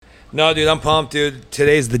No, dude, I'm pumped, dude.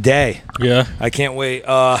 Today's the day. Yeah. I can't wait.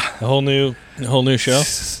 A whole new show?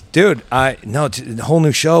 Dude, a whole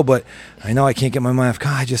new show, but I know I can't get my mind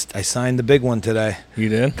off. I signed the big one today. You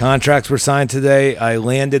did? Contracts were signed today. I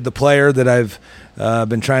landed the player that I've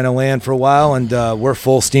been trying to land for a while, and we're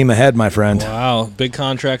full steam ahead, my friend. Wow. Big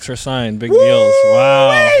contracts are signed. Big deals.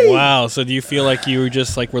 Wow. So do you feel like you were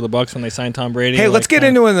just like were the Bucks when they signed Tom Brady? Hey, let's get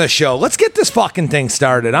into the show. Let's get this fucking thing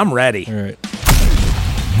started. I'm ready. All right.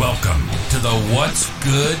 Welcome to the What's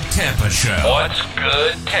Good Tampa Show. What's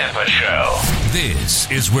Good Tampa Show. This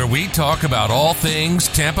is where we talk about all things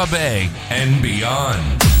Tampa Bay and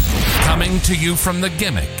beyond. Coming to you from the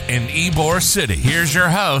Gimmick in Ybor City, here's your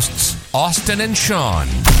hosts, Austin and Sean.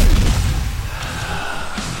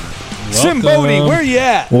 Simbodi, where you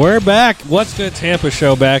at? We're back. What's Good Tampa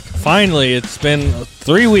Show back. Finally, it's been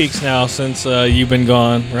 3 weeks now since you've been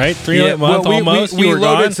gone, right? 3 months almost. We you were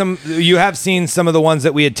loaded gone? some. You have seen some of the ones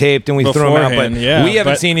that we had taped, and we threw them out, but we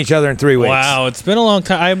haven't seen each other in 3 weeks. Wow, it's been a long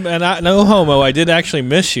time. No homo, I did actually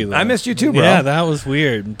miss you, though. I missed you too, bro. Yeah, that was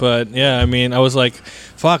weird. But, yeah, I mean, I was like,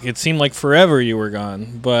 fuck, it seemed like forever you were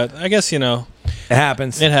gone. But I guess, it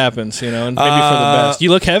happens. It happens, and maybe for the best. You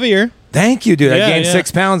look heavier. Thank you, dude. I gained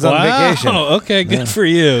 6 pounds on vacation. Oh, okay. Good for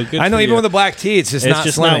you. I know, even with the black tee, it's just not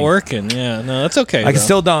slimming. Not working. Yeah, no, that's okay. I can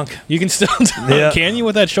still dunk. You can still dunk. Can you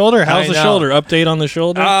with that shoulder? How's the shoulder? Update on the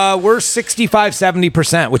shoulder? We're 65,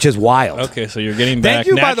 70%, which is wild. Okay, so you're getting back. Thank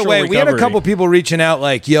you, by the way. We had a couple people reaching out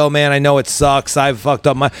like, yo, man, I know it sucks. I've fucked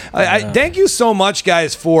up my... thank you so much,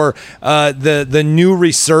 guys, for the new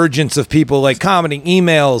resurgence of people like commenting,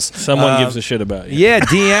 emails. Someone gives a shit about you. Yeah,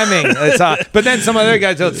 DMing. But then some other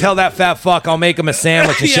guys will tell that fat fuck I'll make him a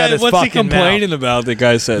sandwich and shut his fucking mouth. What's he complaining about, the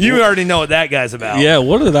guy said? You already know what that guy's about. Yeah,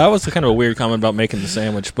 that was kind of a weird comment about making the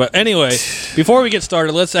sandwich. But anyway, before we get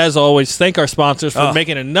started, let's, as always, thank our sponsors for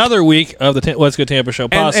making another week of the What's Good Tampa Show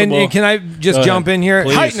possible. And can I just jump in here?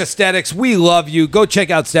 Please. Heightened Aesthetics, we love you. Go check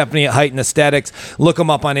out Stephanie at Heightened Aesthetics. Look them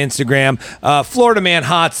up on Instagram. Florida Man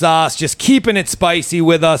Hot Sauce, just keeping it spicy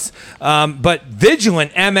with us. But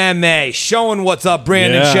Vigilant MMA, showing what's up.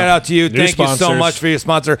 Brandon, shout out to you. Thank you so much for your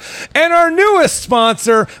sponsor. And our newest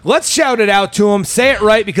sponsor, let's shout it out to him. Say it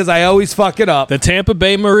right because I always fuck it up. The Tampa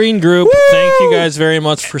Bay Marine Group. Woo! Thank you guys very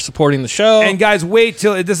much for supporting the show. And guys, wait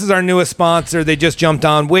till this is our newest sponsor. They just jumped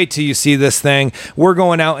on. Wait till you see this thing. We're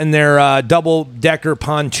going out in their double-decker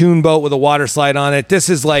pontoon boat with a water slide on it. This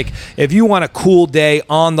is like if you want a cool day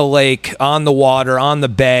on the lake, on the water, on the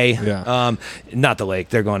bay. Yeah. Not the lake.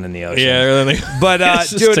 They're going in the ocean. Yeah. But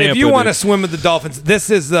dude, if you want to swim with the dolphins, this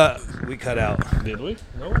is the. We cut out. Did we?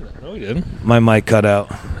 No, we didn't. My mic cut out.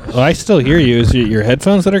 Oh, I still hear you. Is it your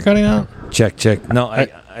headphones that are cutting out? Check. No,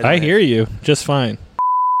 I hear you just fine.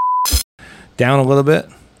 Down a little bit.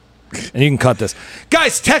 And you can cut this.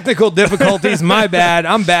 Guys, technical difficulties. My bad.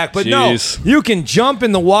 I'm back. But Jeez. No, you can jump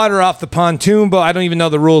in the water off the pontoon boat. I don't even know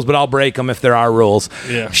the rules, but I'll break them if there are rules.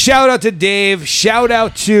 Yeah. Shout out to Dave. Shout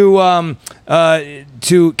out to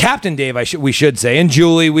Captain Dave, we should say, and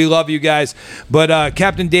Julie. We love you guys. But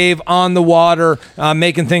Captain Dave on the water,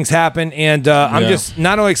 making things happen. And I'm just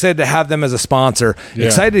not only excited to have them as a sponsor,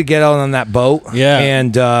 excited to get out on that boat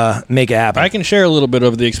and make it happen. I can share a little bit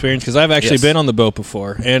of the experience because I've actually been on the boat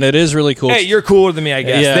before, and it is really cool. Hey, you're cooler than me, I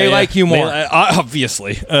guess. They like you more.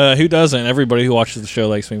 Obviously. Who doesn't? Everybody who watches the show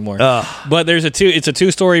likes me more. But it's a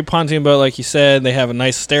two-story pontoon boat, like you said. They have a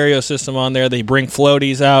nice stereo system on there. They bring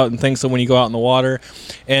floaties out and things so when you go out in the water.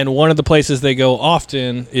 And one of the places they go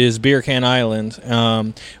often is Beer Can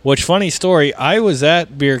Island. Which, funny story, I was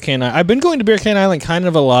at Beer Can Island. I've been going to Beer Can Island kind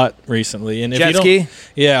of a lot recently. And if jet ski?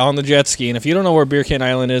 Yeah, on the jet ski. And if you don't know where Beer Can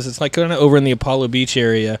Island is, it's like kind of over in the Apollo Beach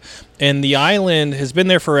area. And the island has been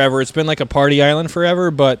there forever. It's been like a party island forever.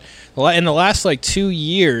 But in the last 2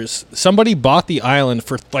 years, somebody bought the island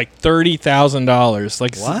for like $30,000.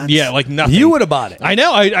 Like what? Yeah, like nothing. You would have bought it. I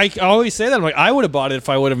know. I always say that. I'm like, I would have bought it if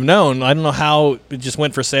I would have known. I don't know how it just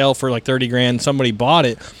went for sale for like $30,000. Somebody bought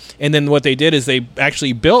it. And then what they did is they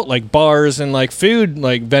actually built like bars and like food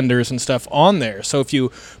like vendors and stuff on there. So if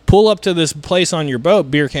you pull up to this place on your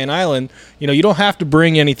boat, Beer Can Island, you don't have to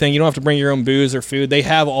bring anything. You don't have to bring your own booze or food. They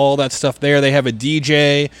have all that stuff there. They have a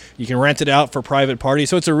DJ. You can rent it out for private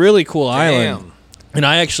parties. So it's a really cool island. And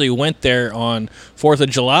I actually went there on 4th of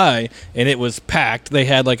July, and it was packed. They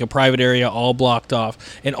had, like, a private area all blocked off.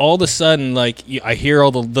 And all of a sudden, like, I hear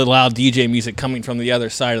all the loud DJ music coming from the other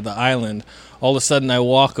side of the island. all of a sudden I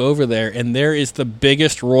walk over there, and there is the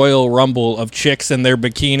biggest Royal Rumble of chicks in their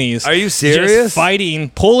bikinis. Are you serious? Just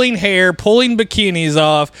fighting, pulling hair, pulling bikinis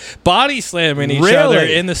off, body slamming each other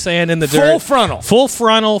in the sand, in the dirt. Full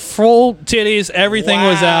frontal, full titties. Everything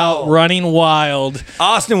was out, running wild.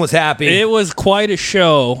 Austin was happy. It was quite a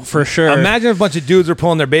show, for sure. Imagine if a bunch of dudes were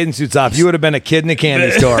pulling their bathing suits off. You would have been a kid in a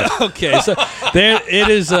candy store. Okay, so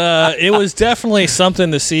it was definitely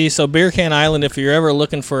something to see. So Beer Can Island, if you're ever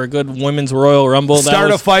looking for a good women's Royal Rumble,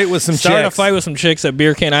 start a fight with some chicks at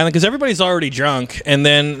Beer Can Island, because everybody's already drunk, and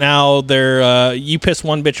then now they're you piss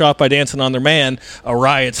one bitch off by dancing on their man, a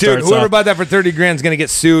riot starts. Dude, whoever bought that for $30,000 is going to get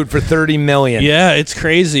sued for $30 million. Yeah, it's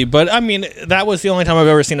crazy. But I mean, that was the only time I've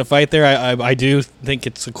ever seen a fight there. I do think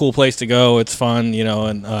it's a cool place to go. It's fun, you know.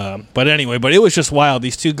 And but anyway, but it was just wild.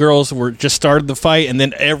 These two girls were just started the fight, and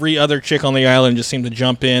then every other chick on the island just seemed to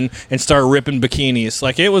jump in and start ripping bikinis.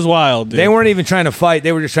 Like, it was wild, dude. They weren't even trying to fight.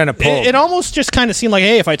 They were just trying to pull. It almost just kind of seemed like,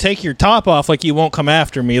 hey, if I take your top off, like, you won't come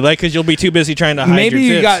after me, like, because you'll be too busy trying to hide Maybe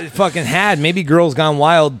your you got fucking had. Maybe Girls Gone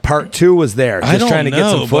Wild Part 2 was there. Just trying to get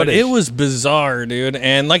some footage. But it was bizarre, dude.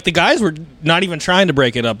 And, like, the guys were not even trying to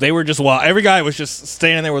break it up. They were just wild. Every guy was just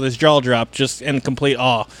standing there with his jaw dropped, just in complete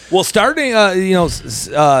awe. Well, starting,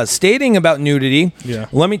 stating about nudity,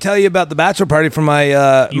 let me tell you about the bachelor party for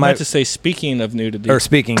my... You meant to say speaking of nudity. Or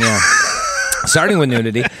speaking, yeah. Starting with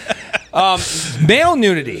nudity. Male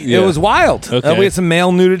nudity. Yeah. It was wild. Okay. We had some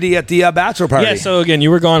male nudity at the bachelor party. Yeah, so again,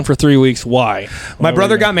 you were gone for 3 weeks. Why? My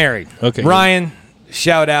brother got married. Okay. Ryan,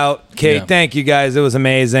 shout out. Kate, thank you guys. It was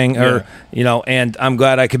amazing. Yeah. And I'm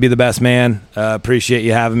glad I could be the best man. Appreciate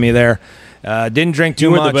you having me there. Didn't drink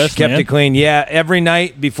too much. Kept it clean. Yeah, every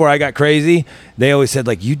night before I got crazy, they always said,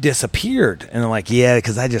 like, you disappeared, and I'm like, yeah,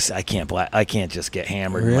 because I can't just get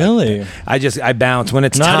hammered. Really? I bounce when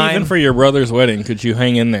it's not time. Even for your brother's wedding could you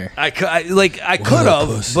hang in there? I could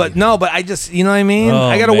have, but no. But I just, you know what I mean.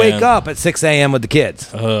 I got to wake up at 6 a.m. with the kids.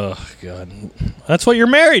 Oh God, that's what you're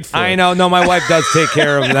married for. I know. No, my wife does take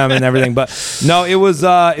care of them and everything, but no, it was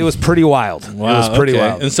pretty wild. Wow, it was pretty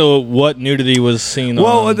wild. And so, what nudity was seen?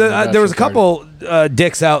 Well, there was a couple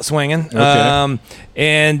dicks out swinging. Okay.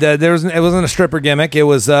 And it wasn't a stripper gimmick. It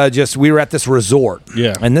was just we were at this resort.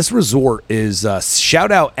 Yeah. And this resort is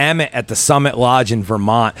shout out Emmett at the Summit Lodge in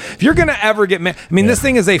Vermont. If you're gonna ever get, this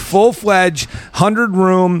thing is a full-fledged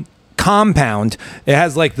 100-room compound. It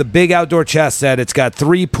has like the big outdoor chess set. It's got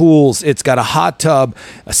 3 pools. It's got a hot tub,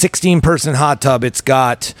 a 16-person hot tub. It's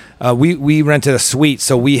got we rented a suite,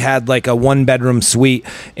 so we had like a 1-bedroom suite,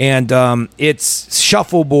 and it's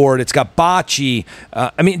shuffleboard. It's got bocce.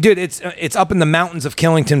 Dude, it's up in the mountains of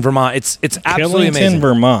Killington, Vermont. It's absolutely amazing. Killington,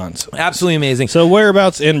 Vermont. Absolutely amazing. So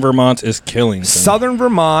whereabouts in Vermont is Killington? Southern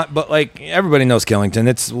Vermont, but like everybody knows Killington.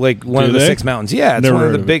 It's like one of the 6 mountains. Yeah, it's one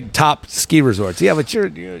of the big top ski resorts. Yeah, but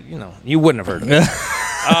you wouldn't have heard of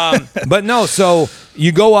it. But no, so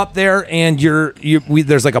you go up there and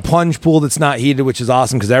there's like a plunge pool that's not heated, which is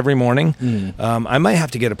awesome because every morning, I might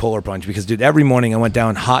have to get a polar plunge because, dude, every morning I went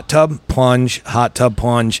down hot tub, plunge.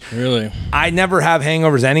 Really? I never have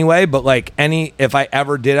hangovers anyway, but like if I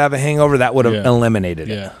ever did have a hangover, that would have eliminated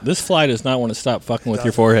it. Yeah, this fly does not want to stop fucking with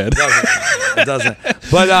your forehead. It doesn't.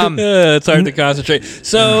 But it's hard to concentrate.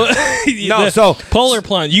 So so polar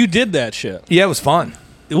plunge, you did that shit. Yeah, it was fun.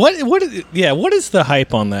 What is the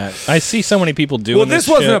hype on that? I see so many people doing this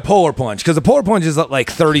wasn't a polar plunge because the polar plunge is at like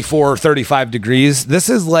 34 or 35 degrees. This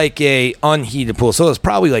is like a unheated pool, so it's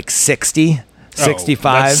probably like 60,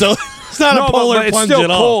 65. So it's not a polar plunge at all. It's still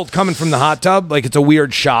cold coming from the hot tub. Like, it's a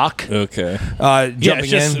weird shock. Okay. Jumping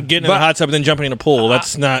getting in the hot tub and then jumping in a pool.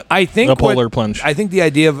 That's not a polar plunge. I think the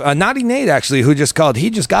idea of Naughty Nate, actually, who just called, he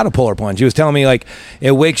just got a polar plunge. He was telling me, like,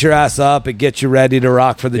 it wakes your ass up. It gets you ready to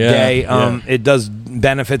rock for the day. It does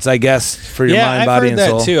benefits, I guess, for your mind, body, and soul.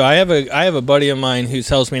 Yeah, I've heard that, too. I have a buddy of mine who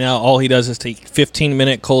tells me now all he does is take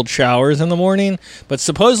 15-minute cold showers in the morning. But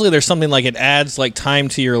supposedly there's something like it adds, like, time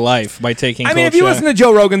to your life by taking cold showers. If you listen to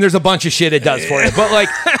Joe Rogan, there's a bunch of shit it does for you. But like,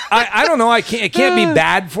 I don't know. It can't be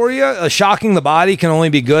bad for you. Shocking the body can only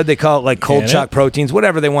be good. They call it like cold shock proteins,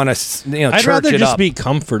 whatever they want to. I'd rather just be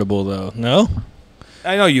comfortable, though. No,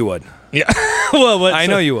 I know you would. Yeah. Well, I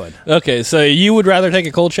know you would. Okay, so you would rather take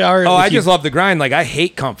a cold shower? Oh, I just love the grind. Like, I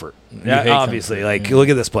hate comfort. Obviously. Comfort. Like, look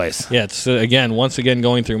at this place. Yeah, it's once again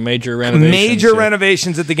going through major renovations.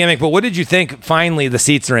 Renovations at the gimmick. But what did you think? Finally, the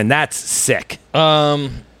seats are in. That's sick.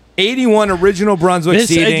 81 original Brunswick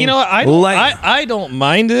seating. You know what? I don't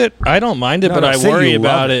mind it. But I worry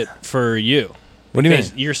about it for you. What do you mean?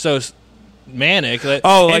 You're so manic. But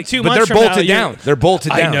they're bolted down. They're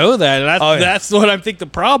bolted down. I know that. That's what I think the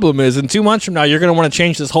problem is. And 2 months from now, you're going to want to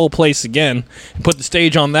change this whole place again and put the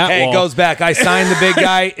stage on that wall. It goes back. I signed the big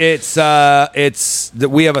guy. It's that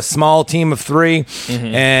we have a small team of 3,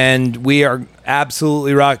 and we are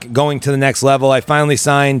absolutely going to the next level. I finally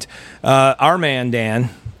signed our man Dan.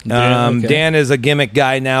 Dan is a gimmick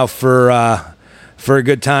guy now for a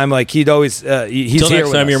good time. Like he'd always he's Till here next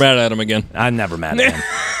with time us. you're mad at him again. I'm never mad at him.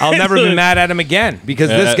 I'll never be mad at him again because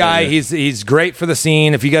this guy he's great for the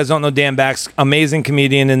scene. If you guys don't know Dan Bax, amazing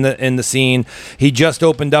comedian in the scene. He just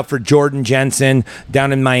opened up for Jordan Jensen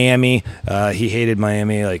down in Miami. He hated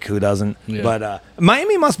Miami, like who doesn't? Yeah. But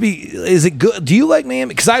Miami must be. Is it good? Do you like Miami?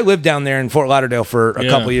 Because I lived down there in Fort Lauderdale for a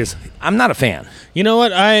couple of years. I'm not a fan. You know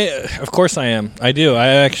what? Of course I am. I do. I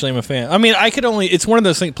actually am a fan. I mean, it's one of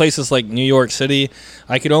those places like New York City.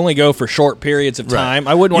 I could only go for short periods of time.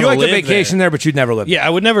 I wouldn't want to live there. You like the vacation there, but you'd never live there. Yeah, I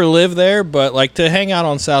would never live there, but like to hang out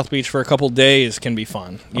on South Beach for a couple days can be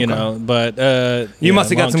fun, you know. But you must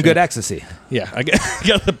have got some good ecstasy. Yeah, I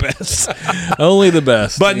got the best. Only the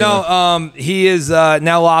best. But no, he is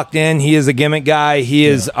now locked in. He is a gimmick guy. He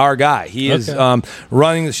is our guy. He is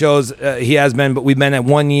running the shows. He has been, but we've been at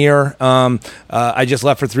 1 year. I just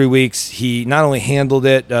left for 3 weeks. He not only handled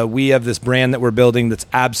it, we have this brand that we're building that's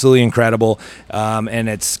absolutely incredible. And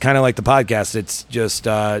it's kind of like the podcast. It's just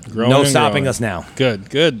no stopping us now.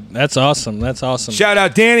 Good. That's awesome. Shout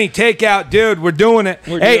out Danny, Takeout, dude. We're doing it.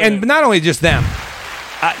 And not only just them.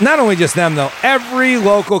 Not only just them, though. Every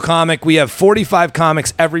local comic, we have 45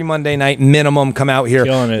 comics every Monday night minimum come out here.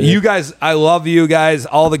 Killing it, you guys, I love you guys.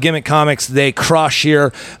 All the gimmick comics, they crush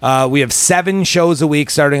here. We have 7 shows a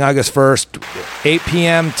week starting August 1st, 8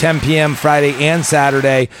 p.m., 10 p.m., Friday and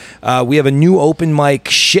Saturday. We have a new open mic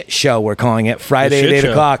shit show, we're calling it, Friday at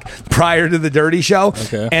 8 o'clock, prior to the Dirty Show.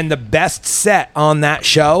 Okay. And the best set on that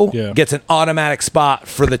show gets an automatic spot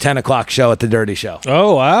for the 10 o'clock show at the Dirty Show.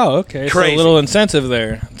 Oh, wow. Okay. Crazy. So a little incentive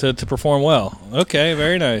there to perform well. Okay,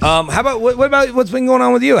 very nice. How about what about what's been going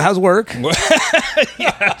on with you? How's work?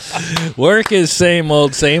 Work is same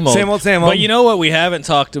old. Same old. But you know what we haven't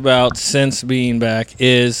talked about since being back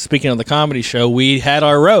is, speaking of the comedy show, we had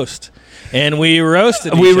our roast. And we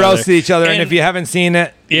roasted each other. And if you haven't seen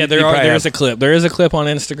it, there's a clip. There is a clip on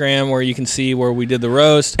Instagram where you can see where we did the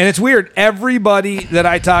roast. And it's weird. Everybody that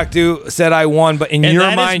I talked to said I won, but in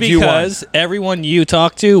your mind, you won. Because everyone you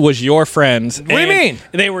talked to was your friends. What do you mean?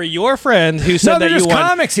 They were your friend who said that you won.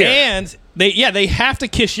 Comics here. And they have to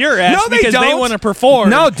kiss your ass because don't. They want to perform.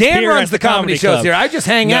 No, Dan runs the comedy shows here. I just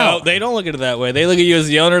hang out. No, they don't look at it that way. They look at you as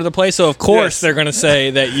the owner of the place, so of course they're going to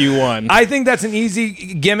say that you won. I think that's an easy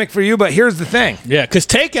gimmick for you, but here's the thing. Yeah, because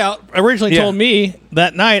Takeout originally told me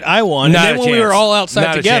that night I won, and then when we were all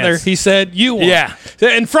outside together, he said you won. Yeah,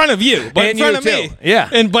 in front of you, but and in front of me.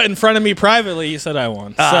 Yeah, but in front of me privately, he said I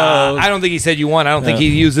won. So I don't think he said you won. I don't think he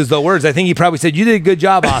uses the words. I think he probably said you did a good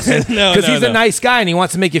job, Austin, because he's a nice guy and he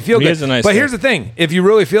wants to make you feel good. He is a nice guy. Here's the thing. If you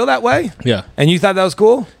really feel that way, and you thought that was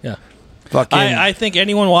cool, I think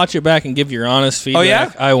anyone watch it back and give your honest feedback. Oh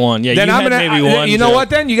yeah, I won. Yeah, then you maybe won. You know what?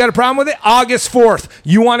 Then you got a problem with it. August 4th.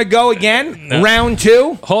 You want to go again? No. Round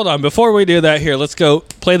 2. Hold on. Before we do that, here, let's go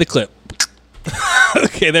play the clip.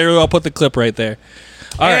 Okay, there we go. I'll put the clip right there.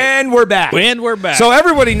 All right. And we're back. So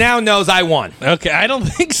everybody now knows I won. Okay, I don't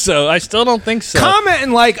think so. I still don't think so. Comment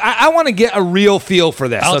and I want to get a real feel for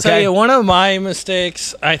this. I'll tell you, one of my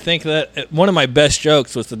mistakes, I think that one of my best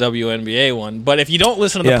jokes was the WNBA one. But if you don't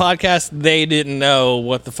listen to the podcast, they didn't know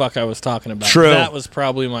what the fuck I was talking about. True. That was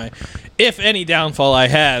probably if any downfall I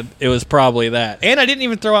had, it was probably that. And I didn't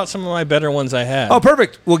even throw out some of my better ones I had. Oh,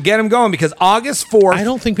 perfect. We'll get them going because August 4th, I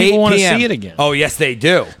don't think people want to see it again. Oh, yes, they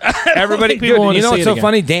do. Everybody, dude, you know what's so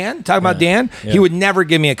funny? Dan, talk about Dan. Yeah. He would never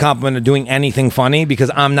give me a compliment of doing anything funny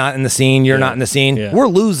because I'm not in the scene. You're not in the scene. Yeah. We're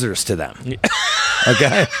losers to them.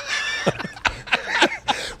 Okay?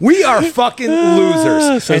 We are fucking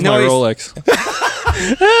losers. Says my Rolex.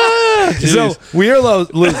 So we are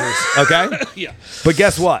losers, okay? Yeah. But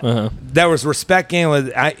guess what? There was respect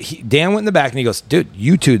game. Dan went in the back and he goes, dude,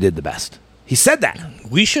 you two did the best. He said that.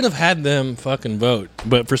 We should have had them fucking vote.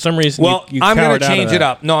 But for some reason, you I'm going to change it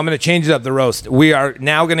up. No, I'm going to change it up, the roast. We are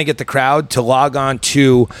now going to get the crowd to log on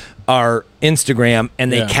to our Instagram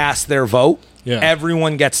and they cast their vote. Yeah.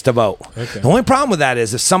 Everyone gets to vote. Okay. The only problem with that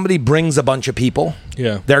is if somebody brings a bunch of people,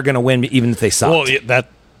 they're going to win even if they suck. Well,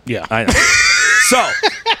 I know. So,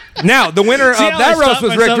 now, the winner of that roast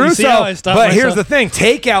was Rick Russo. But here's the thing.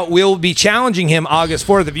 Takeout will be challenging him August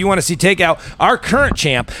 4th. If you want to see Takeout, our current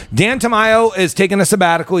champ, Dan Tamayo, is taking a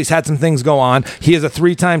sabbatical. He's had some things go on. He is a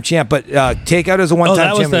 3-time champ, but Takeout is a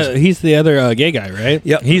 1-time champ. He's the other gay guy, right?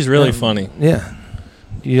 Yep. He's really funny. Yeah.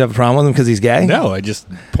 You have a problem with him because he's gay? No, I just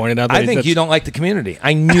pointed out that I think you don't like the community.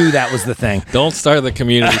 I knew that was the thing. Don't start the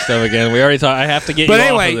community stuff again. We already talked. I have to get But you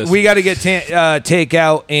anyway, off of this. we got to get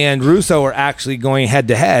Takeout and Russo are actually going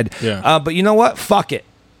head-to-head. Yeah. But you know what? Fuck it.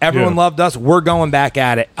 Everyone loved us. We're going back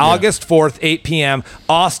at it. Yeah. August 4th, 8 p.m.,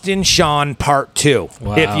 Austin Sean Part 2.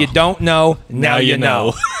 Wow. If you don't know, now you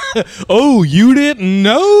know. Oh, you didn't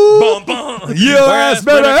know? Bum, bum. You ass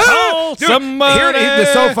better call somebody. The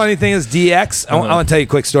so funny thing is DX. I want to tell you a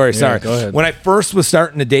quick story. Sorry. Go ahead. When I first was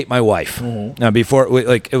starting to date my wife, now before,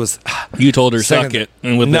 it was... You told her, suck it.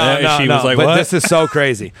 And with she was like, but what? This is so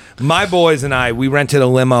crazy. My boys and I, we rented a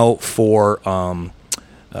limo for...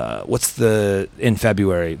 in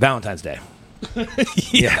February? Valentine's Day.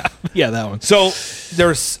 Yeah, that one. So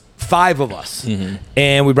there's 5 of us,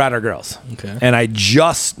 and we brought our girls. Okay. And I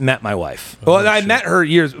just met my wife. I met her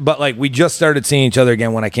years, but we just started seeing each other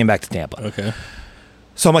again when I came back to Tampa. Okay.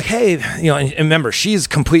 So I'm like, hey, and remember, she's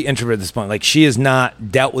complete introvert at this point. Like, she has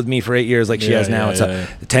not dealt with me for 8 years like she has now. It's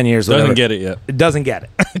 10 years. Doesn't whatever. get it yet. It doesn't get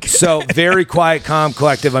it. So very quiet, calm,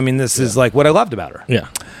 collective. I mean, this is what I loved about her. Yeah.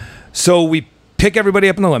 So we pick everybody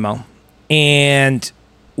up in the limo, and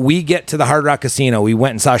we get to the Hard Rock Casino. We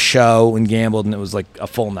went and saw a show and gambled, and it was like a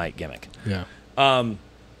full night gimmick. Yeah.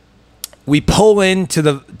 We pull into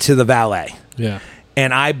the valet. Yeah.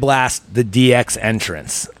 And I blast the DX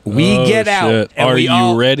entrance. We get out. And Are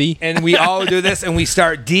you ready? And we all do this, and we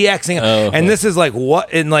start DXing. And this is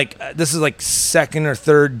this is second or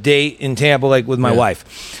third date in Tampa, with my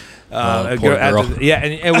wife. Poor girl.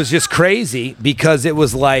 And it was just crazy because it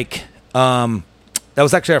was that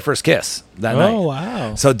was actually our first kiss that night. Oh,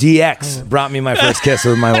 wow. So DX brought me my first kiss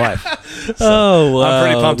with my wife. So wow. I'm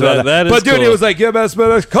pretty pumped about that. But dude, cool. it was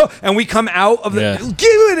best, and we come out of the, give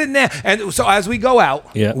it in there. And so as we go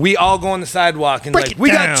out, we all go on the sidewalk and we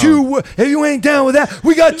got 2, if you ain't down with that,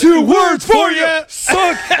 we got 2 words for you,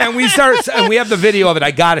 suck. And we start, and we have the video of it.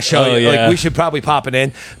 I got to show you. Yeah. We should probably pop it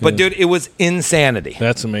in. But dude, it was insanity.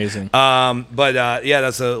 That's amazing.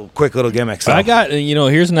 That's a quick little gimmick. So I got,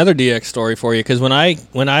 here's another DX story for you. Because when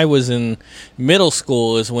I was in middle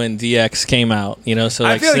school is when DX came out, so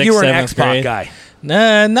I feel like you were an X-Pac guy.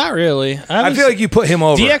 Nah, not really. I feel like you put him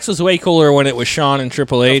over. DX was way cooler when it was Shawn and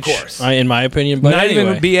Triple H, of course. in my opinion. But not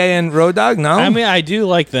anyway. even BA and Road Dogg, no? I mean, I do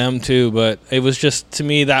like them too, but it was just, to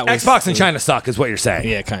me, that was... Xbox and China suck is what you're saying.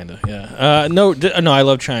 Yeah, kind of, yeah. No, I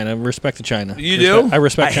love China. Respect to China. You do? I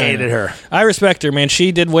respect China. I hated her. I respect her, man.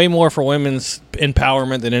 She did way more for women's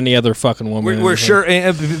empowerment than any other fucking woman. We're sure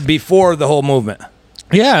before the whole movement.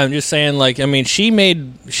 Yeah, I'm just saying, she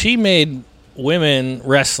made women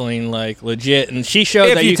wrestling legit, and she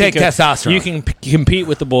showed that you take testosterone, you can compete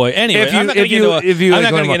with the boy. Anyway, I'm not going to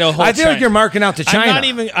get a whole. I feel like you're marking out to China. I'm not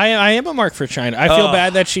even. I am a mark for China. I feel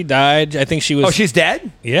bad that she died. I think she was. Oh, she's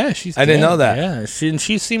dead. Yeah, she's. I didn't know that. Yeah,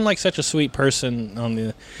 she seemed like such a sweet person on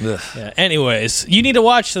the. Yeah. Anyways, you need to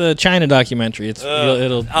watch the China documentary.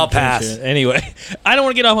 I'll pass. Anyway, I don't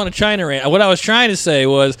want to get off on a China rant. What I was trying to say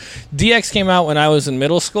was, DX came out when I was in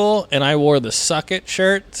middle school, and I wore the Suck It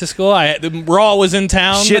shirt to school. The Brawl was in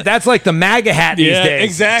town. Shit, that's like the MAGA hat these days.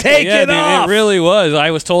 Exactly. Take it off. It really was. I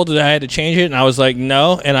was told that I had to change it, and I was like,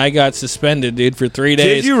 no, and I got suspended, dude, for 3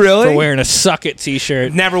 days. Did you really? For wearing a Suck It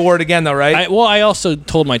t-shirt. Never wore it again, though, right? I also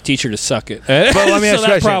told my teacher to suck it. But let me ask you a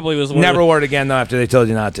question. Probably was never wore it again, though, after they told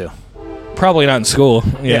you not to. Probably not in school.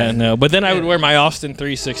 No. But then I would wear my Austin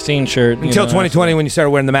 316 shirt. Until 2020 when you started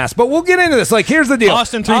wearing the mask. But we'll get into this. Here's the deal.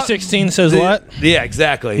 Austin 316 says what? Yeah,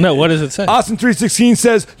 exactly. No, what does it say? Austin 316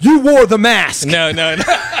 says, you wore the mask. No. No.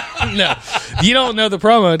 You don't know the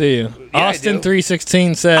promo, do you? Yeah, Austin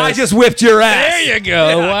 316 says, I just whipped your ass. There you go.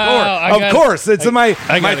 Yeah, wow. Of course. It's my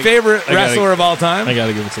favorite wrestler of all time. I got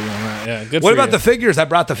to give it to you on that. Yeah, good. What about the figures? I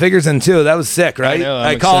brought the figures in, too. That was sick, right?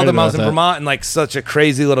 I called them. I was in Vermont and such a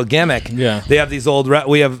crazy little gimmick. Yeah. They have these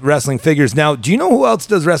we have wrestling figures. Now, do you know who else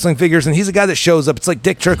does wrestling figures? And he's a guy that shows up. It's like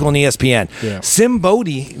Dick Trickle on ESPN. Yeah. Sim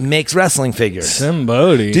Bodie makes wrestling figures. Sim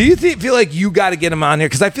Bodie. Do you feel like you got to get him on here?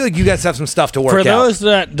 Because I feel like you guys have some stuff to work out. For those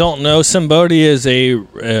that don't know, Sim Bodie is a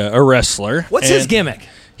wrestler. What's his gimmick?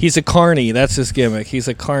 He's a carny. That's his gimmick. He's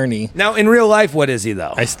a carny. Now, in real life, what is he,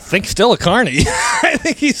 though? I think still a carny. I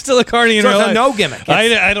think he's still a carny in real life. No gimmick.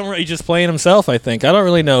 I don't. He's just playing himself, I think. I don't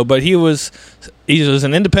really know. But he was He was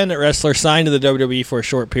an independent wrestler, signed to the WWE for a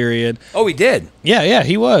short period. Oh, he did? Yeah,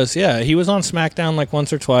 he was. Yeah, he was on SmackDown like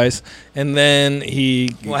once or twice, and then he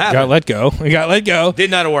got let go. He got let go.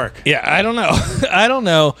 Did not work. Yeah, I don't know. I don't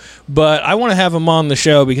know, but I want to have him on the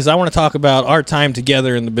show because I want to talk about our time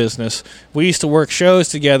together in the business. We used to work shows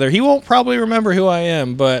together. He won't probably remember who I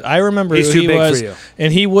am, but I remember who he was, for you.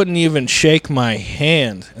 And he wouldn't even shake my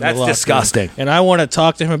hand. That's disgusting. And I want to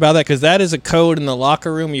talk to him about that because that is a code in the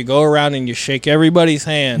locker room. You go around and you shake everybody's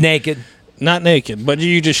hand. Naked. Not naked, but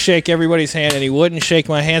you just shake everybody's hand, and he wouldn't shake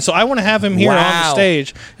my hand. So I want to have him here on the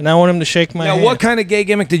stage, and I want him to shake my hand. Now, what kind of gay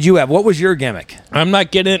gimmick did you have? What was your gimmick? I'm not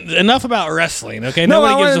getting enough about wrestling, okay? No,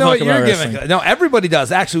 Nobody gives a fuck about wrestling. Gimmick. No, everybody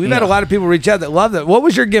does. Actually, we've had a lot of people reach out that love that. What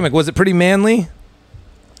was your gimmick? Was it pretty manly?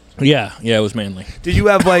 Yeah, it was manly. Did you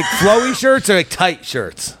have like flowy shirts or like tight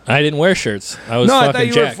shirts? I didn't wear shirts. I was I fucking thought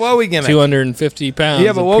you jacked. were a flowy gimmick. 250 pounds.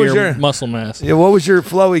 Yeah, but what was your muscle mass? Yeah, what was your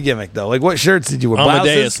flowy gimmick though? Like what shirts did you wear?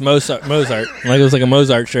 Amadeus, Mozart. Like it was like a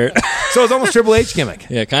Mozart shirt. So it was almost Triple H gimmick.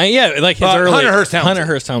 Yeah, kind of. Yeah, like his early Hunter Hearst Helmsley. Hunter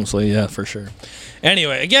Hearst Helmsley. Yeah, for sure.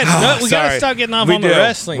 Anyway, again, we gotta stop getting off on the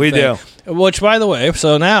wrestling. We thing. do. Which, by the way,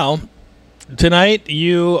 so now. Tonight,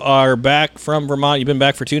 you are back from Vermont. You've been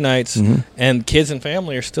back for 2 nights, and kids and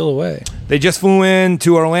family are still away. They just flew in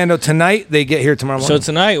to Orlando tonight. They get here tomorrow morning. So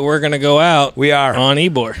tonight, we're going to go out. We are. On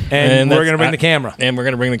Ybor. And we're going to bring the camera. And we're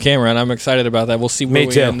going to bring the camera, and I'm excited about that. We'll see where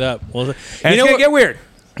we end up. And it's going to get weird.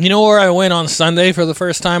 You know where I went on Sunday for the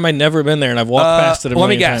first time? I'd never been there, and I've walked past it a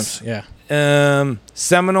million times. Yeah.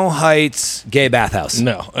 Seminole Heights Gay Bathhouse.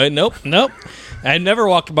 No. Nope. I never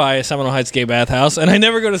walked by a Seminole Heights Gay Bathhouse, and I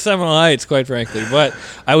never go to Seminole Heights, quite frankly. But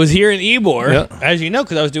I was here in Ybor, as you know,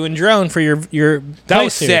 because I was doing drone for your. That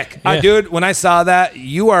was sick, dude. When I saw that,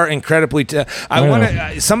 you are incredibly.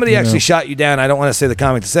 Somebody actually shot you down. I don't want to say the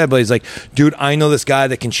comic that said, but he's like, dude, I know this guy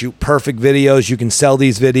that can shoot perfect videos. You can sell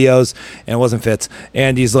these videos, and it wasn't Fitz.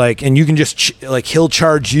 And he's like, and you can just he'll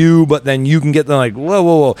charge you, but then you can get them like,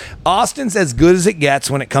 whoa. Austin's as good as it gets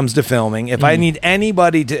when it comes to filming. If I need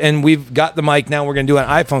anybody to, and we've got the mic. Now we're going to do it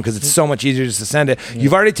on iPhone because it's so much easier just to send it.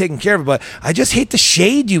 You've already taken care of it, but I just hate the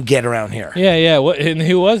shade you get around here. Yeah. What? And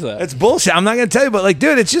who was that? It's bullshit. I'm not going to tell you, but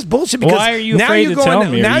dude, it's just bullshit. Because why are you afraid to tell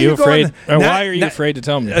me? Why are you afraid to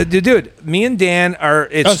tell me? Dude, me and Dan are.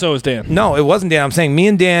 So was Dan. No, it wasn't Dan. I'm saying me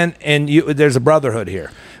and Dan and you. There's a brotherhood here.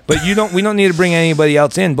 But we don't need to bring anybody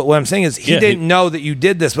else in. But what I'm saying is he didn't know that you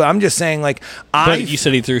did this. But I'm just saying But you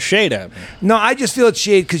said he threw shade at me. No, I just feel it's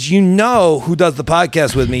shade because you know who does the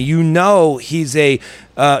podcast with me. You know he's he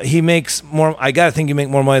makes more. I gotta think you make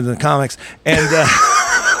more money than the comics, and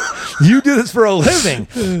you do this for a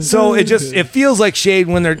living. So it feels like shade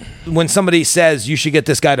when somebody says you should get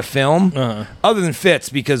this guy to film. Other than Fitz,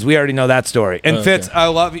 because we already know that story. And Fitz, I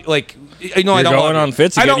love you. I don't going on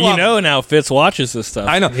Fitz again. Now Fitz watches this stuff.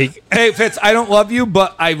 I know. Hey, Fitz, I don't love you,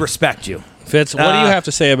 but I respect you. Fitz, what do you have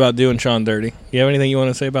to say about doing Sean dirty? You have anything you want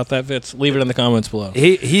to say about that, Fitz? Leave it in the comments below.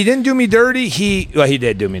 He didn't do me dirty. He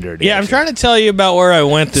did do me dirty. Yeah, actually. I'm trying to tell you about where I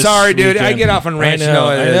went this Sorry, dude. weekend. I get off on ranch. I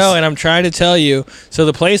know, and I'm trying to tell you. So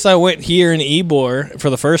the place I went here in Ybor for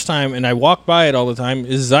the first time, and I walk by it all the time,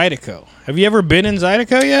 is Zydeco. Have you ever been in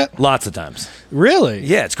Zydeco yet? Lots of times. Really?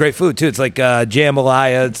 Yeah, it's great food, too. It's like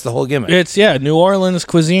jambalaya. It's the whole gimmick. It's, New Orleans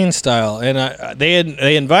cuisine style. And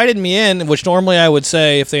they invited me in, which normally I would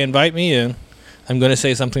say if they invite me in, I'm going to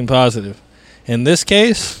say something positive. In this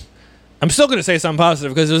case, I'm still going to say something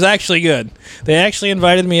positive because it was actually good. They actually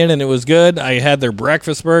invited me in, and it was good. I had their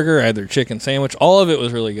breakfast burger. I had their chicken sandwich. All of it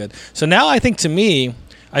was really good. So now I think, to me,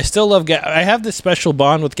 I still love I have this special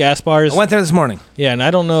bond with gas bars. I went there this morning. Yeah, and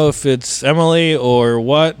I don't know if it's Emily or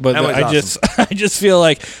what, but I just feel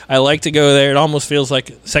like I like to go there. It almost feels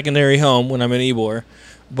like secondary home when I'm in Ybor.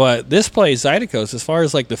 But this place, Zydeco's, as far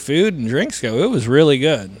as the food and drinks go, it was really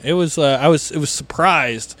good. It was I was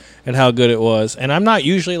surprised at how good it was. And I'm not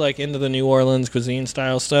usually into the New Orleans cuisine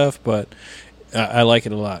style stuff, but I like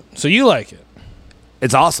it a lot. So you like it?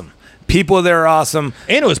 It's awesome. People there are awesome,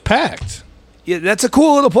 and it was packed. Yeah, that's a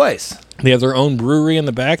cool little place. They have their own brewery in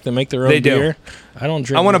the back. They make their own beer. I don't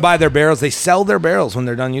drink. I want to buy their barrels. They sell their barrels when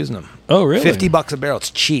they're done using them. Oh, really? $50 a barrel.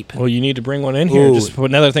 It's cheap. Well, you need to bring one in here. Just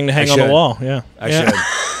put another thing to hang on the wall. Yeah, I should.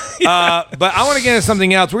 But I want to get into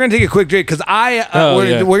something else. We're going to take a quick break because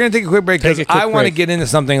we're going to take a quick break because I want to get into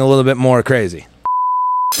something a little bit more crazy.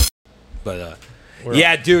 But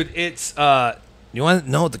dude, it's you want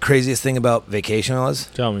to know what the craziest thing about vacation was?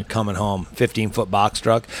 Tell me. Coming home, 15-foot box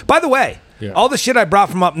truck. By the way, all the shit I brought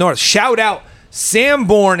from up north. Shout out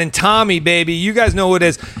Sanborn and Tommy, baby. You guys know who it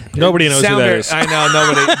is. Nobody knows who that is. I know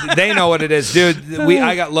nobody. They know what it is, dude.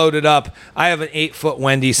 I got loaded up. I have an 8-foot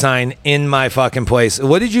Wendy sign in my fucking place.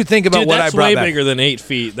 What did you think about what I brought back? That's way bigger than 8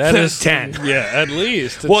 feet. That is 10. Yeah, at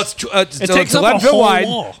least. Well, it's it takes up 11 a foot whole wide,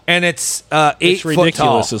 wall. and it's 8 It's foot tall.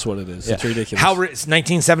 ridiculous, is what it is. Yeah. It's ridiculous. It's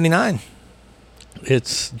 1979.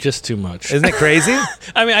 It's just too much. Isn't it crazy?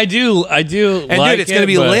 I mean, I do. And dude, it's going to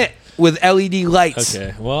be lit with LED lights.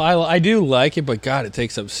 Okay. Well, I do like it, but God, it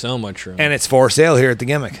takes up so much room. And it's for sale here at the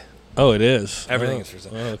Gimmick. Oh, it is. Everything is for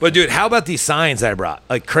sale. Okay. But dude, how about these signs I brought?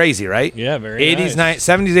 Like crazy, right? Yeah, very 80s, nice.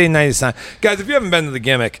 70s, 80s, 90s sign. Guys, if you haven't been to the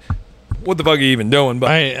Gimmick, what the fuck are you even doing?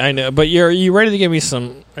 But I know. But are you ready to give me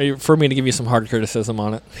some? For me to give you some hard criticism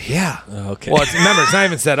on it? Yeah. Okay. Well, remember, it's not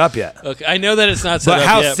even set up yet. Okay. I know that it's not set but up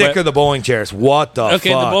how yet. sick are the bowling chairs? What the fuck?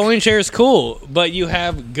 Okay, the bowling chair is cool, but you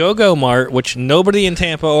have Go-Go Mart, which nobody in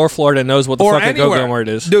Tampa or Florida knows what the fuck a Go-Go Mart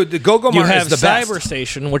is. Dude, the Go-Go Mart is the best. You have Cyber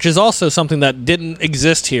Station, which is also something that didn't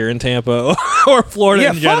exist here in Tampa or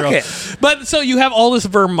Florida in general. Fuck it. But so you have all this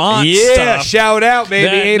Vermont stuff. Yeah, shout out, baby,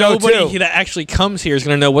 that 802. Nobody that actually comes here is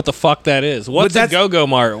going to know what the fuck that is. What's a Go-Go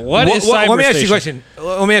Mart? What is Cyber Let me ask you a Station?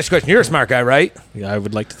 question. Let me ask you a question. You're a smart guy, right? Yeah, I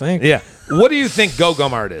would like to think. Yeah. What do you think Go-Go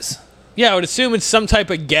Mart is? Yeah, I would assume it's some type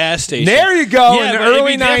of gas station. There you go. Yeah, in the but it'd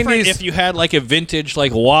early be different 90s. if you had like a vintage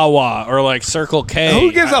like Wawa or like Circle K.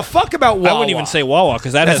 Who gives a fuck about Wawa? I wouldn't even say Wawa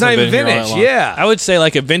because that's not hasn't even been here all vintage. that long. Yeah. I would say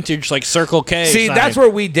like a vintage like Circle K. See, sign. that's where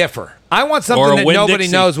we differ. I want something Or a that Winn nobody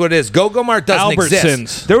Dixie. knows what it is. Go-Go Mart doesn't Albertsons.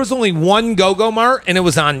 exist. There was only one Go-Go Mart, and it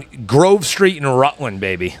was on Grove Street in Rutland,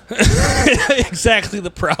 baby. exactly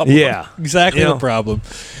the problem. Yeah. Exactly the problem.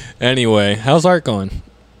 Anyway, how's art going?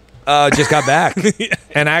 Just got back.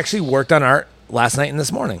 And I actually worked on art last night and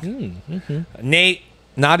this morning.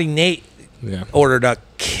 Naughty Nate ordered a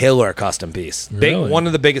killer custom piece. Really? One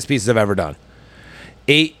of the biggest pieces I've ever done.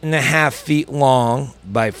 8.5 feet long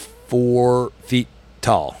by 4 feet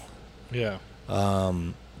tall. Yeah.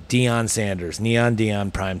 Deion Sanders, Neon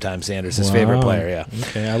Deion Primetime Sanders, his favorite player. Yeah.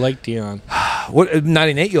 Okay, I like Dion. What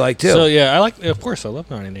Naughty Nate you like too? So yeah, I like. Of course, I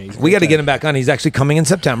love Naughty Nate. We got to get him back on. He's actually coming in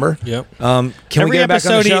September. Yep. Can we get him back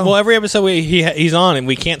on the show? Well, every episode he's on, and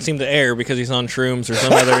we can't seem to air because he's on shrooms or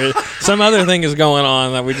some other thing is going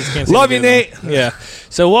on that we just can't. Love you, Nate. Yeah.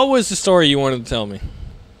 So, what was the story you wanted to tell me?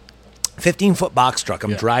 15-foot box truck.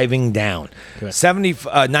 I'm driving down.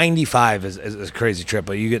 Okay. 95 is a crazy trip,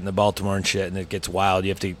 but you get into Baltimore and shit, and it gets wild.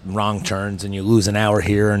 You have to wrong turns, and you lose an hour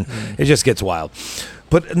here, and it just gets wild.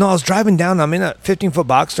 But no, I was driving down. I'm in a 15-foot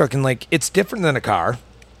box truck, and like it's different than a car.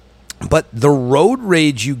 But the road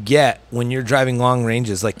rage you get when you're driving long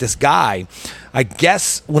ranges, like this guy, I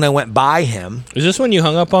guess when I went by him. Is this when you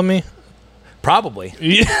hung up on me? Probably.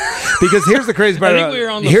 Yeah. Because here's the crazy part. I think we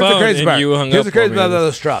were on the phone and you hung up Here's the crazy on me. part about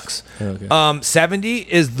those trucks. Okay. 70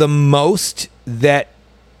 is the most that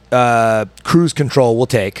cruise control will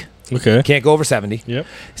take. Okay. Can't go over 70. Yep.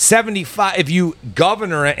 75, if you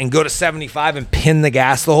governor it and go to 75 and pin the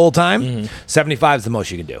gas the whole time, 75 is the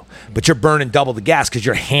most you can do. But you're burning double the gas because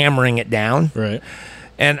you're hammering it down. Right.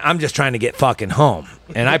 And I'm just trying to get fucking home.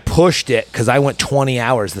 And I pushed it because I went 20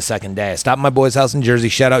 hours the second day. I stopped at my boy's house in Jersey.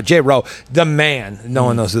 Shout out Jay Rowe, the man. No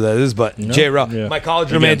one knows who that is, but Jay Rowe. Yeah. My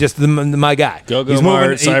college roommate, just my guy. Go-Go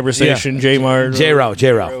Mart, Cyber Station, J Mart. Jay Rowe.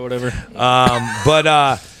 Whatever.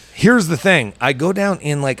 But here's the thing. I go down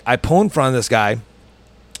in, like, I pull in front of this guy,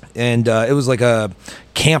 and it was like a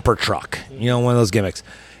camper truck, you know, one of those gimmicks.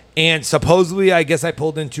 And supposedly, I guess I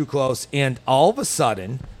pulled in too close, and all of a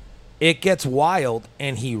sudden, it gets wild,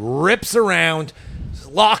 and he rips around,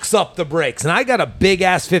 locks up the brakes. And I got a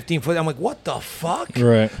big-ass 15-foot. I'm like, what the fuck?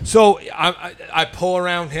 Right. So I pull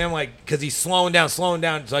around him, like, because he's slowing down,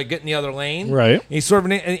 so I get in the other lane. Right. He's sort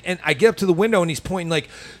of, and I get up to the window, and he's pointing, like,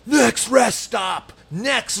 next rest stop.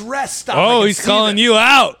 Oh, he's calling you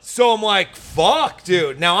out. So I'm like, fuck,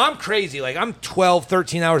 dude. Now, I'm crazy. Like, I'm 12,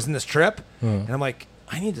 13 hours in this trip, and I'm like,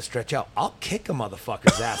 I need to stretch out. I'll kick a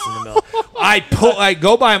motherfucker's ass in the middle. I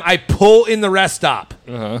go by him. I pull in the rest stop.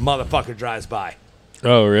 Motherfucker drives by.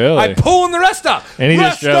 Oh, really? I pull in the rest stop. And he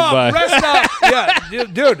just drove by. Rest stop. Yeah,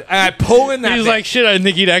 dude. I pull in that. He's like, shit, I didn't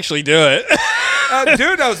think he'd actually do it.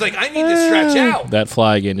 Dude, I was like, I need to stretch out. That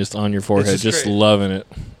fly again, just on your forehead, just crazy. Loving it.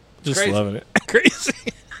 Just crazy. Loving it. Crazy.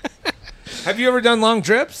 Have you ever done long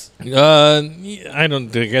trips? I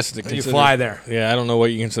don't. I guess you fly there. Yeah, I don't know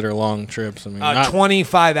what you consider long trips. I mean,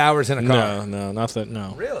 25 hours in a car. No, not that.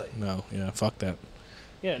 No, really? No, yeah, fuck that.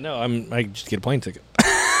 Yeah, no, I just get a plane ticket.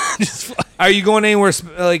 Just fly. Are you going anywhere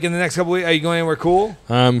like in the next couple weeks? Are you going anywhere cool?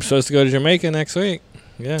 I'm supposed to go to Jamaica next week.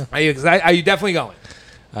 Yeah. Are you definitely going?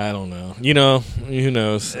 I don't know. You know, who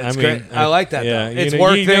knows? It's great. I like that. Yeah, though. It's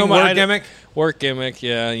work thing, work gimmick. Work gimmick,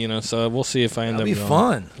 yeah. You know, so we'll see if I end up. That'll be going.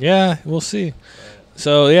 fun. Yeah, we'll see.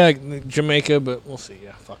 So, yeah, Jamaica, but we'll see.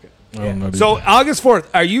 Yeah, fuck it. I don't know, So, August 4th,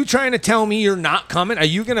 are you trying to tell me you're not coming? Are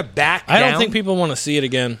you going to back down? I don't think people want to see it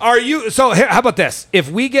again. Are you? So, how about this? If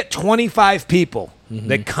we get 25 people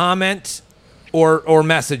that comment or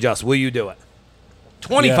message us, will you do it?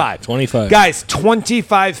 25. Yeah, 25. Guys,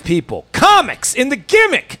 25 people. Comics in the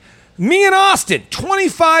gimmick. Me and Austin,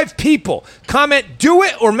 25 people. Comment, do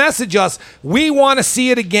it, or message us. We want to see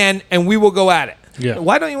it again, and we will go at it. Yeah.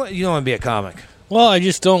 Why don't you don't want to be a comic? Well, I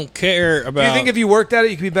just don't care about... Do you think if you worked at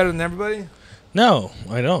it, you could be better than everybody? No,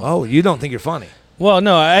 I don't. Oh, you don't think you're funny? Well,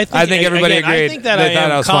 no, I think everybody agreed. I think that They I thought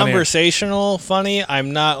I am was conversational funny.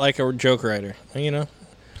 I'm not like a joke writer, you know?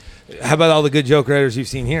 How about all the good joke writers you've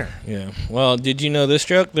seen here? Yeah. Well, did you know this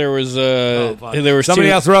joke? There was Somebody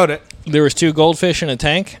else wrote it. There was 2 goldfish in a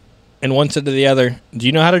tank, and one said to the other, "Do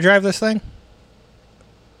you know how to drive this thing?"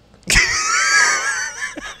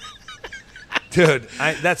 Dude,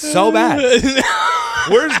 that's so bad.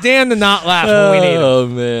 Where's Dan to not laugh when we need him? Oh,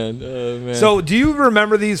 man. So, do you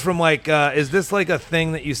remember these from, like, is this like a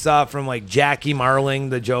thing that you saw from, like, Jackie Marling,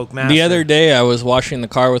 the joke master? The other day, I was washing the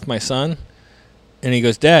car with my son, and he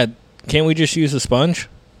goes, "Dad, can't we just use a sponge?"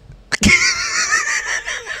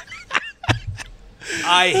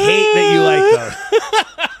 I hate that you like those.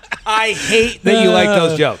 I hate that you like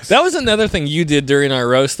those jokes. That was another thing you did during our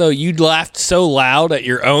roast, though. You laughed so loud at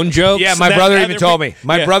your own jokes. Yeah, my brother even told me.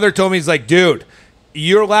 My brother told me, he's like, dude,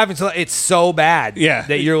 you're laughing so it's so bad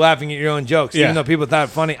that you're laughing at your own jokes. Even though people thought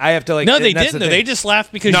it funny, I have to like. No, they didn't. They just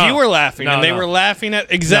laughed because you were laughing, and they were laughing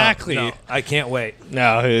at exactly. No, I can't wait.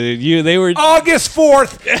 No, they were August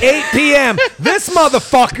 4th, 8 p.m. This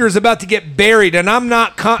motherfucker is about to get buried, and I'm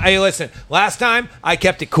not. Hey, listen. Last time I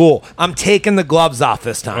kept it cool. I'm taking the gloves off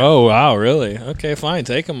this time. Oh wow, really? Okay, fine.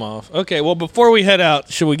 Take them off. Okay, well before we head out,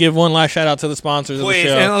 should we give one last shout out to the sponsors of the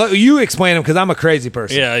show? And you explain them because I'm a crazy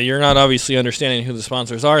person. Yeah, you're not obviously understanding who the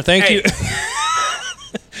sponsors are. Thank you.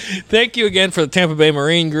 Thank you again for the Tampa Bay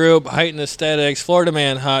Marine Group, Heightened Aesthetics, Florida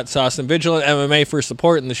Man Hot Sauce, and Vigilant MMA for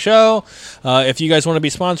supporting the show. If you guys want to be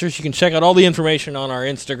sponsors, you can check out all the information on our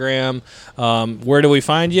Instagram. Where do we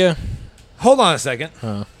find you? Hold on a second.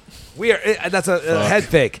 We are. That's a head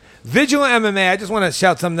fake. Vigilant MMA. I just want to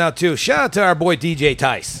shout something out too. Shout out to our boy DJ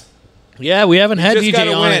Tice. Yeah, we haven't had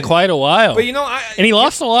DJ on in quite a while. But you know, and he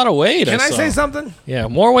lost a lot of weight. Can I say something? Yeah,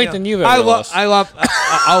 more weight than you've ever lost.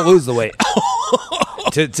 I'll lose the weight.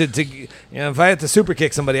 If I have to super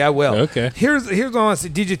kick somebody, I will. Okay. Here's what I want to say.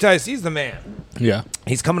 DJ Tice, he's the man. Yeah.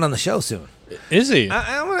 He's coming on the show soon. Is he?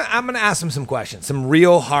 I'm gonna ask him some questions, some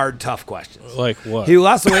real hard, tough questions. Like what? He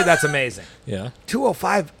lost the weight. That's amazing. Yeah.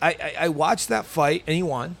 205. I watched that fight and he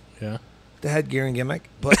won. Yeah. The headgear and gimmick,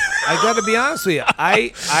 but I got to be honest with you.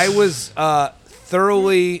 I was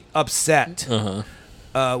thoroughly upset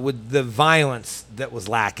with the violence that was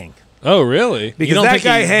lacking. Oh, really? Because you don't that think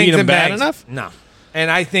guy he hangs beat him and bad bangs. enough? No, and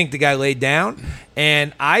I think the guy laid down,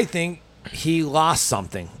 and I think he lost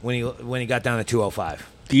something when he got down to 205.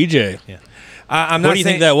 DJ. Yeah. I'm not. What do you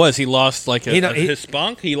think that was? He lost like his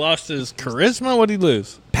spunk. He lost his charisma. What did he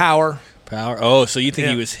lose? Power. Oh, so you think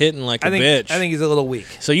he was hitting like a bitch? I think he's a little weak.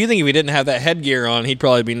 So you think if he didn't have that headgear on, he'd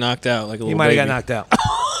probably be knocked out like a little He might have got knocked out.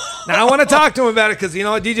 Now, I want to talk to him about it because, you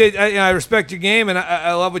know, DJ, I respect your game, and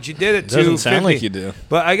I love what you did at 250. Doesn't sound like you do.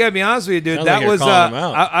 But I got to be honest with you, dude. Sounds That like you're was, calling him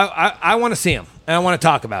out. I want to see him, and I want to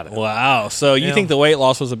talk about it. Wow. So you think the weight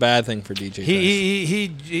loss was a bad thing for DJ?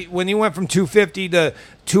 He when he went from 250 to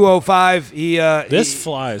 205, this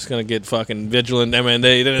fly is going to get fucking Vigilant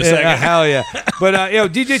M&A in a second. Hell yeah. But,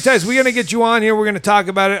 DJ Tice, we're going to get you on here. We're going to talk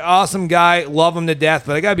about it. Awesome guy. Love him to death.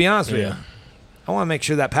 But I got to be honest with you. I want to make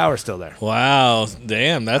sure that power's still there. Wow.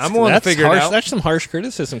 Damn. That's harsh. That's some harsh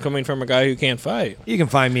criticism coming from a guy who can't fight. You can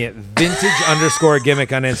find me at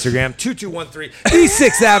vintage_gimmick on Instagram, 2213 East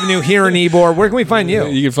 6th Avenue here in Ybor. Where can we find you?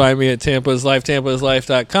 You can find me at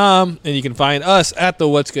tampaslife.com, and you can find us at the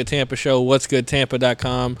What's Good Tampa Show,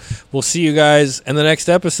 what'sgoodtampa.com. We'll see you guys in the next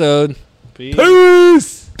episode.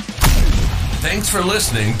 Peace. Thanks for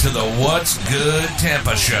listening to the What's Good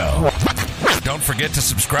Tampa Show. Don't forget to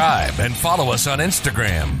subscribe and follow us on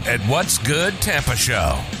Instagram at What's Good Tampa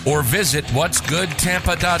Show, or visit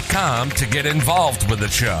what'sgoodtampa.com to get involved with the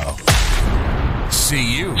show.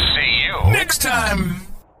 See you next time.